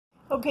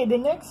Okay, the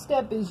next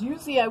step is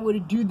usually I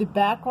would do the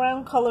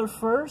background color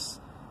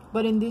first,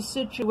 but in this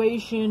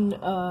situation,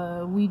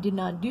 we did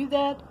not do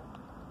that.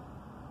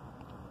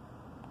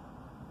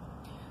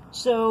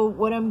 So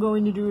what I'm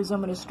going to do is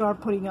I'm going to start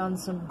putting on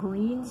some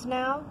greens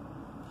now.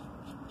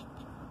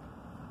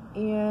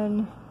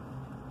 And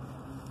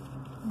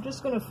I'm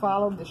just going to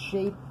follow the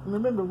shape.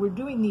 Remember, we're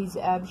doing these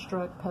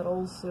abstract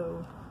petals,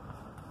 so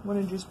I'm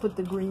going to just put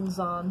the greens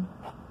on.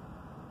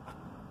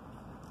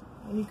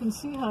 And you can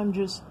see how I'm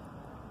just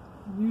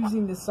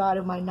using the side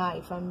of my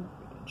knife. I'm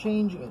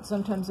changing it.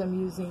 Sometimes I'm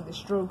using the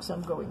strokes.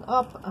 I'm going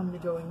up, I'm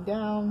going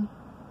down.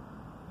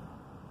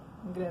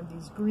 I'm going to have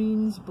these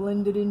greens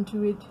blended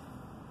into it.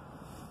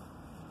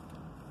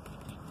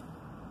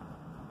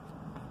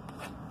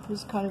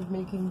 Just kind of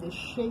making this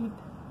shape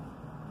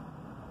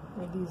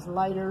of these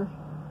lighter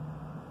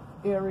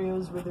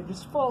areas where they're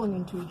just falling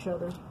into each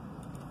other.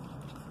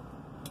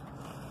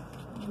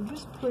 I'm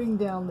just putting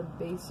down the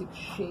basic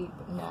shape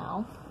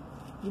now.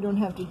 You don't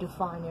have to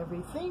define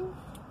everything.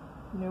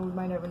 You know, we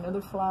might have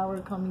another flower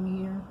coming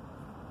here.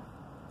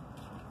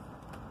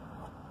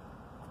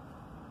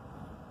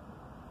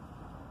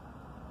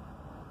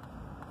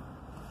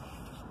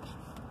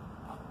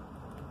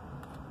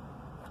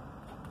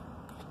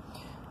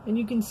 And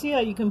you can see how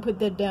you can put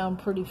that down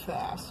pretty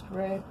fast,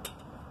 right?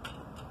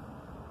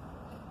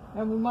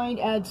 And we might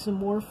add some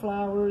more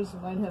flowers. We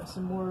might have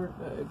some more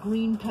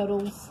green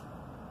petals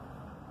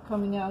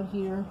coming out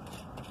here.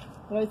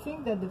 But I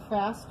think that the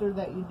faster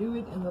that you do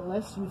it and the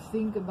less you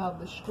think about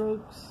the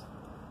strokes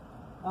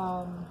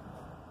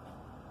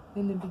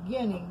in the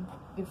beginning,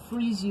 it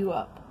frees you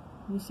up.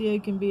 You see I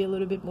can be a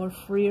little bit more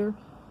freer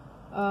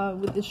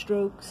with the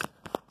strokes.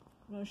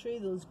 And I'll show you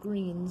those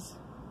greens.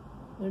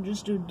 They're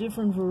just a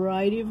different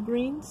variety of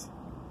greens.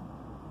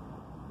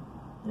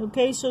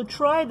 Okay, so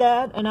try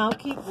that and I'll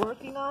keep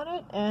working on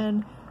it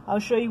and I'll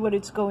show you what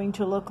it's going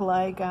to look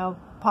like. I'll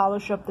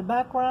polish up the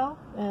background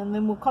and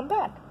then we'll come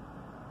back.